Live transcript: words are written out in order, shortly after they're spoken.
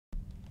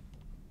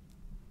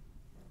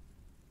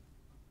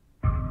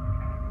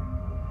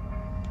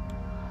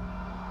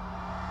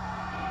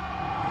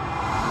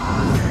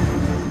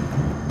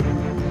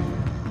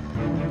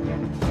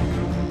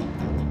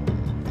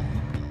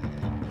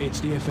It's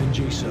the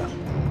FNG, sir.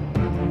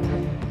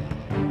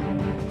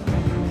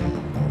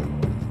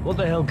 What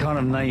the hell kind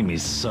of name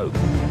is Soap?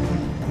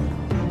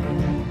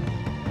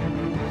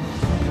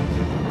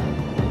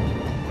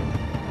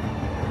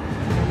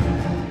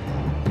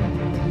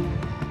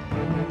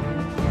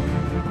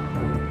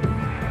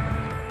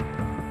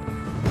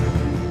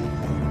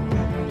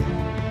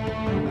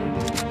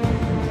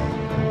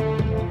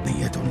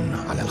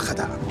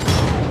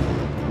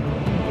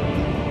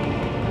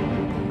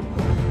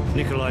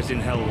 Nikolai's in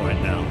hell right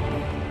now.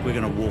 We're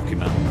gonna walk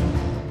him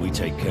out. We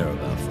take care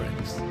of our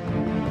friends.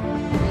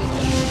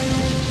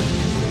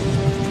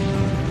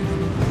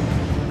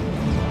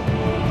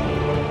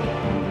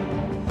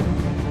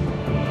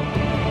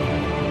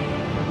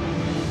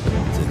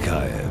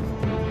 Zakhaev.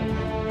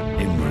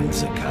 Imran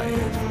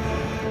Zakhaev.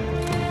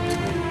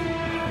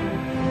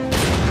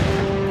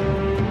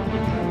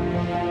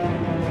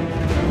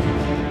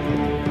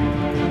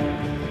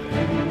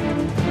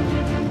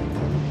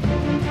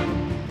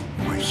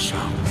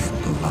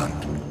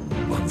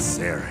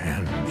 Their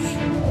hands.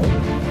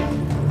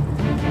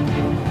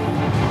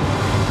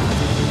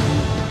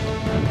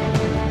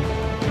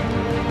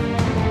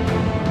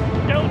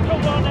 Delta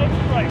 1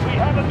 X-ray, we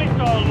have a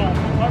missile launch.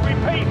 I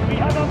repeat, we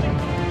have a missile.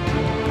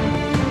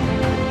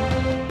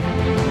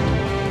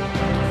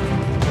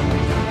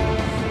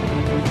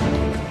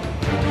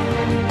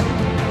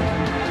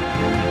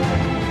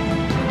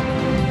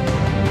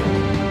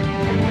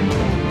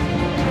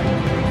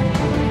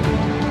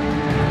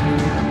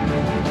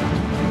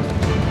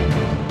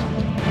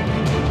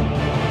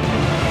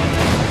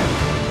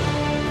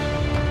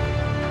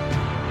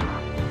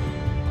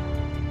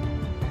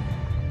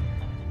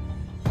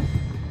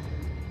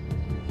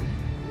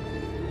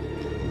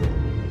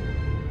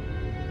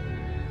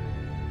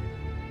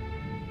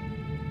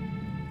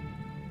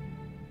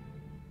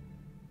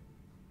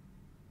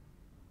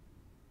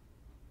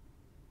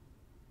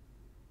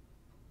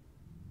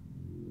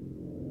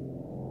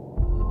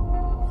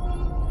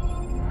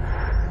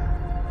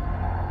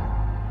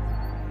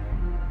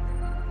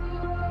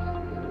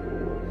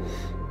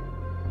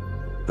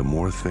 The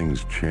more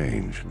things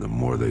change, the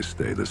more they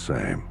stay the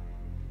same.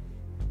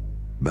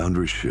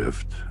 Boundaries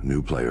shift,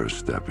 new players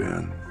step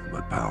in,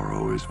 but power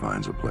always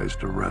finds a place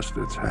to rest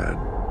its head.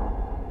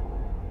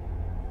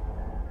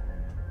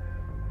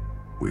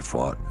 We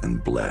fought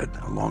and bled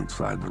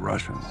alongside the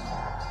Russians.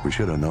 We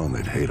should have known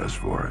they'd hate us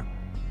for it.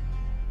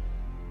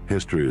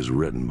 History is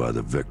written by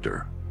the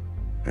victor,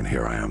 and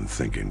here I am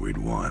thinking we'd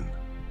won.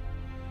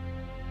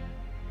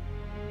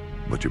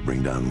 But you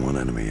bring down one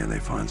enemy and they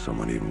find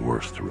someone even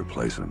worse to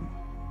replace him.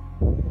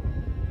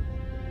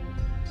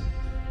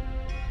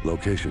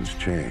 Locations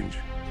change,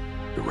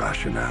 the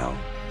rationale,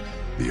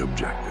 the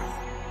objective.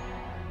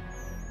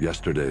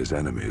 Yesterday's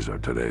enemies are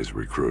today's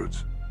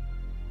recruits.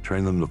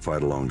 Train them to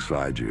fight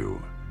alongside you,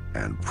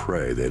 and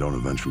pray they don't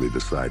eventually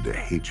decide to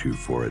hate you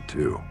for it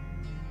too.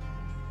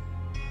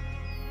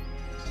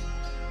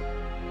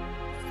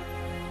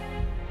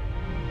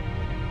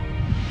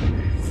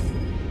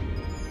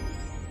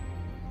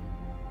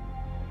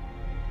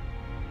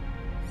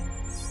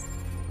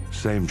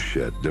 Same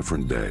shit,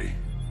 different day.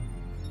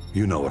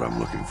 You know what I'm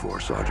looking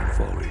for, Sergeant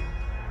Foley.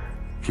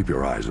 Keep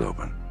your eyes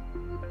open.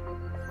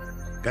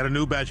 Got a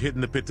new batch hitting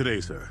the pit today,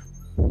 sir.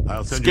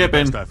 I'll send you the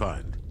best I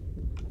find.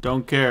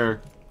 Don't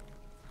care.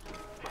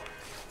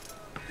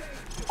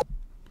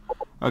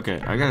 Okay,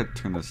 I gotta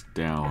turn this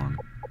down.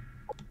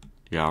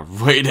 Yeah,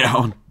 way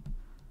down.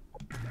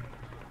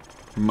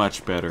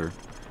 Much better.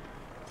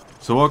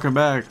 So welcome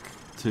back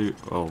to...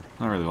 Oh,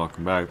 not really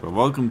welcome back, but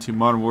welcome to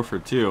Modern Warfare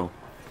 2.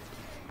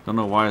 Don't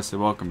know why I said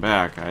welcome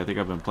back. I think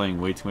I've been playing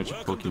way too much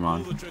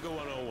Pokemon.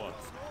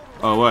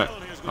 Oh, what?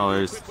 Oh,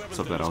 there's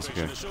something else.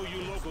 Okay.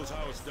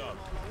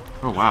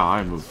 Oh, wow.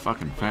 I move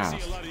fucking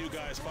fast.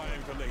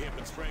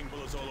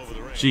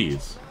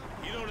 Jeez.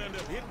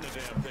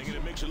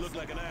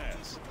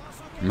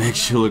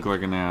 Makes you look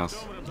like an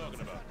ass.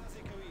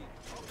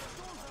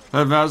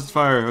 Advanced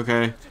fire.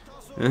 Okay.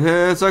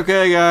 It's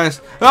okay, guys.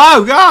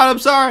 Oh, God. I'm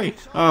sorry.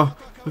 Oh,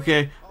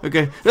 okay.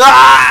 Okay.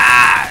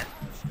 Ah!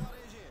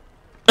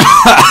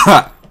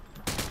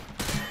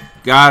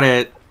 Got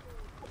it.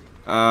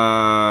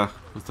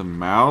 With the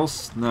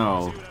mouse?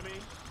 No.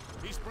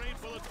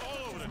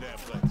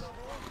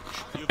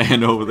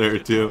 And over there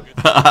too.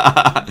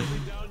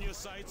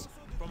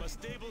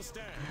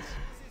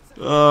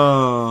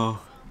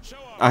 Oh.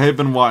 I have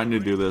been wanting to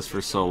do this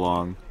for so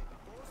long.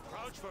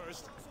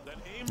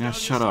 Yeah,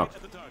 shut up.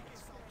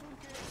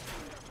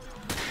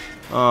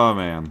 Oh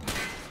man.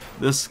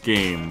 This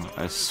game,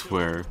 I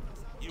swear.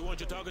 You want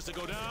your targets to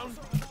go down?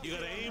 You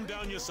gotta aim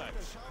down your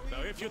sights.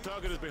 Now if your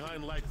target is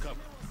behind light cover,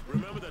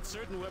 remember that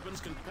certain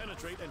weapons can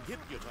penetrate and hit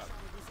your target.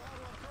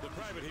 The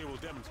private here will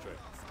demonstrate.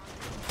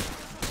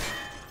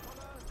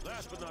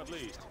 Last but not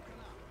least,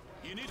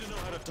 you need to know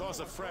how to toss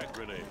a frag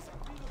grenade.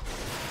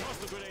 Toss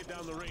the grenade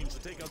down the range to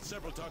take out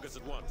several targets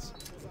at once.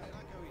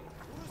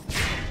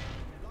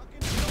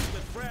 Note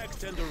that frags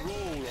tend to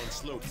roll on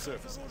sloped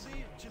surfaces,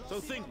 so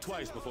think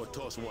twice before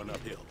tossing one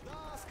uphill.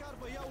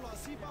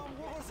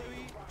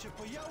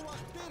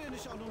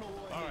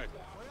 All right.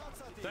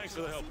 Thanks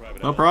for the help,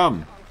 Private. No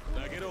problem.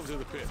 Now get over to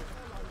the pit.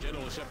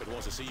 General Shepard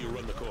wants to see you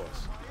run the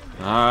course.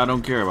 I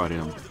don't care about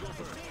him.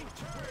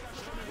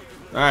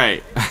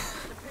 Alright.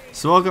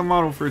 So welcome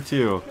Modern Warfare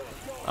 2.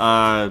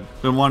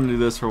 Been wanting to do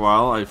this for a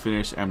while. I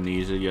finished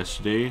Amnesia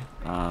yesterday.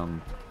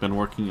 Been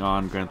working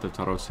on Grand Theft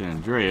Auto San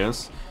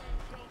Andreas.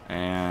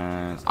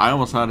 And I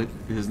almost thought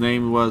his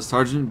name was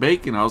Sergeant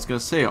Bacon. I was going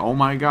to say, oh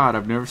my god,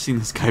 I've never seen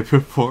this guy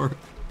before.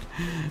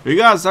 We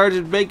got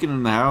Sergeant Bacon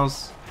in the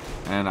house.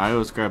 And I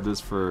always grab this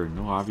for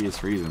no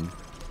obvious reason.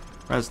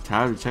 Press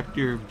tab to check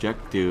your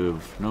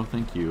objective. No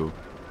thank you.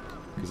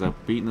 Because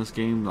I've beaten this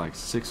game like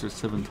 6 or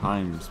 7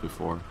 times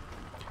before.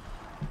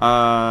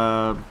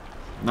 Not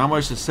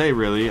much to say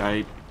really.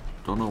 I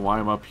don't know why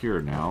I'm up here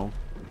now.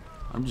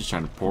 I'm just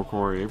trying to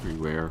parkour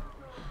everywhere.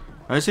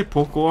 Did I say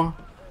parkour?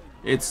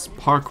 It's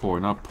parkour,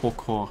 not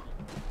parkour.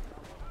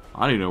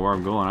 I don't even know where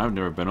I'm going. I've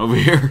never been over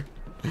here.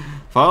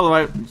 Follow the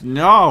right.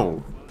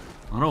 No!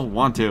 I don't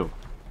want to.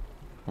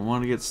 I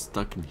want to get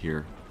stuck in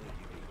here.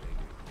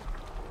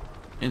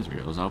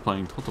 Israel is now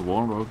playing Total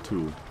War Road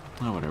 2.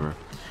 Oh, whatever.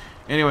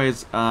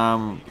 Anyways,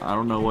 I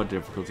don't know what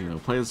difficulty I'll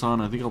play this on.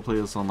 I think I'll play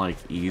this on like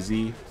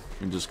easy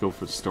and just go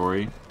for the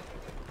story.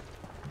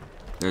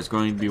 There's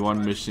going to be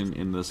one mission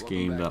in this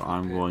game that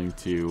I'm going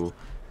to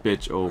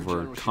bitch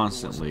over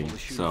constantly.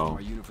 So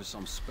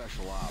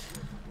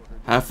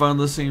have fun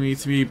listening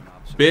to me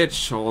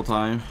bitch all the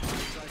time.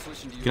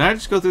 Can I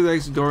just go through the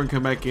exit door and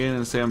come back in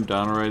and say I'm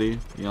done already?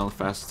 You know, the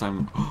fastest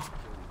time.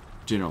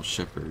 General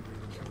Shepard.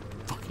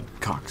 Fucking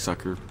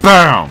cocksucker.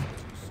 BAM!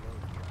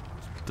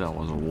 That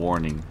was a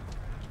warning.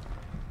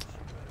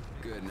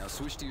 Good. Now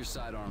switch to your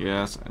sidearm.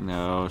 Yes,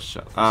 no,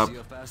 shut up. See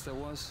how fast that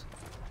was?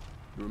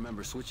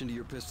 Remember, switching to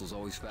your pistol's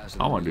always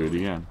faster. I want to do it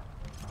again.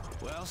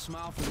 Well,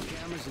 smile for the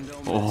cameras and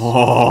don't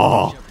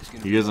Oh,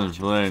 he doesn't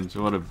flinch.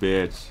 What a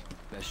bitch.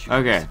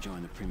 Okay.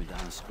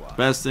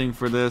 Best thing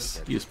for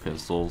this, use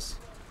pistols.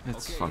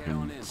 It's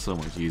fucking so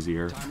much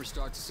easier. Timer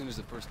starts as soon as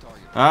the first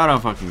target. I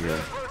don't fucking care.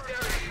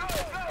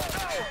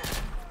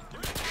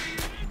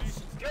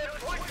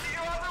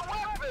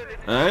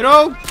 I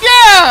don't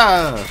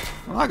care!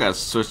 Well, I gotta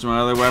switch to my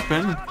other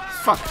weapon.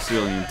 Fuck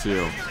Civilian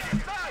 2.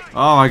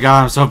 Oh my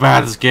god, I'm so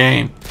bad at this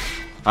game.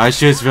 I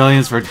shoot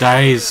civilians for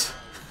days.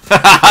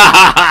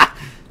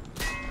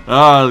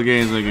 Oh, the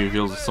game's making me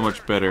feel so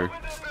much better.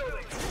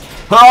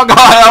 Oh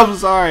god, I'm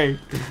sorry.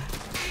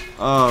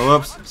 Oh,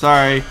 whoops,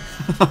 sorry.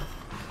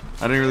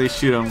 I didn't really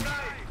shoot him.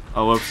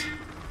 Oh, whoops.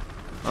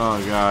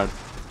 Oh god.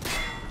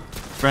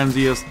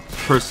 Frenziest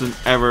person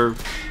ever.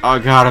 Oh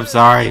god, I'm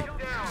sorry.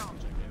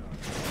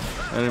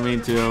 I didn't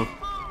mean to.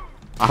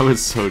 I would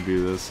so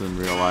do this in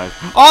real life.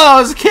 Oh,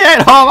 that was a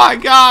kid! Oh my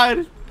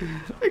god!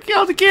 I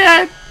killed a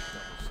kid!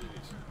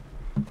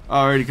 Oh,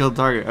 I already killed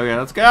the target. Okay,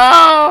 let's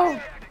go!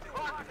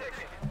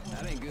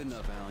 That ain't good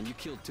enough, Alan. You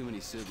killed too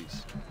many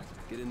civvies.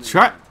 Get in there.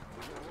 Try.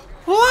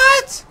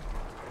 What?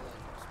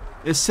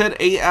 It said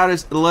 8 out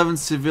of 11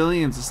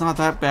 civilians. It's not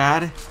that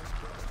bad.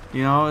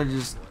 You know,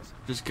 just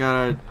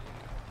gotta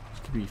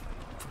be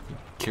fucking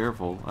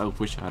careful. I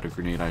wish I had a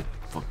grenade. I'd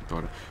fucking throw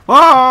it.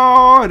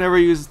 Whoa! I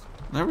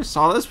never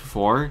saw this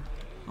before.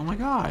 Oh my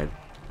god.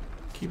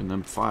 Keeping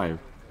them 5.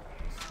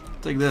 I'll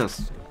take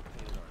this.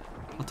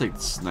 I'll take the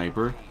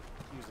sniper.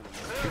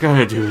 I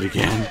gotta do it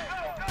again.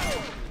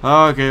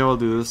 Okay, we'll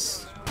do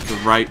this the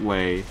right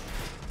way.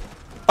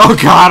 Oh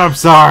god, I'm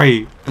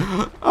sorry.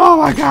 Oh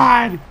my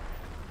god.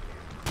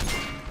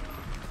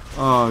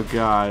 Oh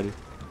god.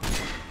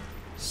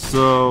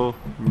 So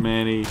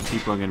many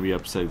people are gonna be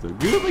upset.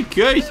 Oh my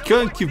god, he's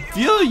killing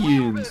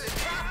civilians.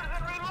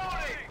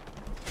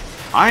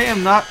 I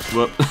am not.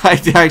 Whoop! I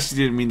actually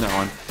didn't mean that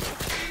one.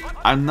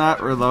 I'm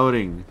not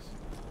reloading.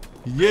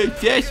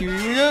 Yes, you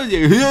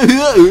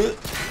reloading.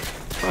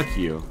 Fuck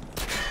you.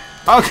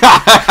 Oh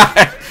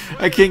god!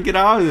 I can't get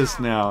out of this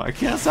now. I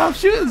can't stop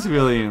shooting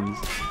civilians.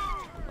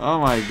 Oh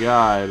my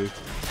god.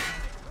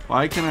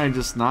 Why can I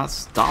just not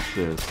stop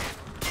this?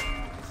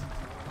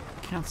 I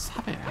can't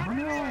stop it. I don't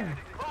know.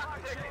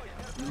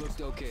 You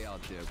looked okay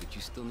out there, but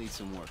you still need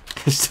some work.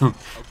 Still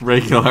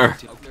regular.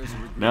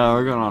 No,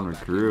 we're going on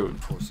recruit.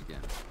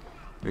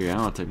 Okay, I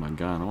want to take my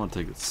gun. I want to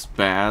take the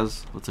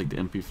Spaz. We'll take the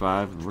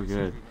MP5 and we're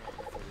good.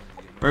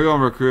 We're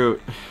going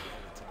recruit.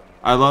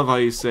 I love how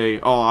you say,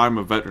 oh, I'm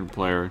a veteran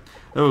player.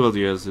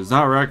 Difficulty is, it's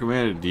not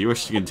recommended. Do you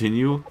wish to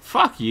continue?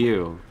 Fuck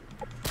you.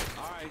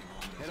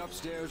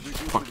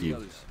 Fuck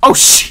you. Oh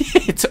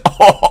shit!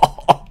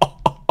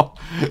 Oh.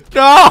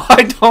 No,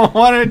 I don't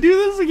want to do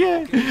this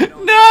again.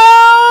 No!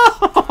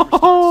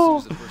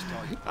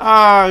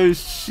 Oh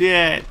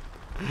shit!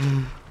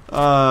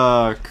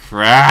 Oh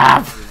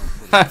crap!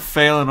 I'm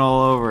failing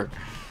all over.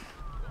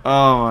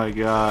 Oh my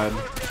god!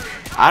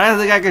 I didn't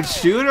think I could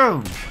shoot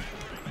him.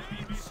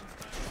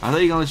 I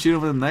thought you could only shoot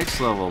him at the next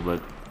level,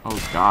 but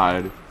oh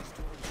god!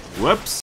 Whoops!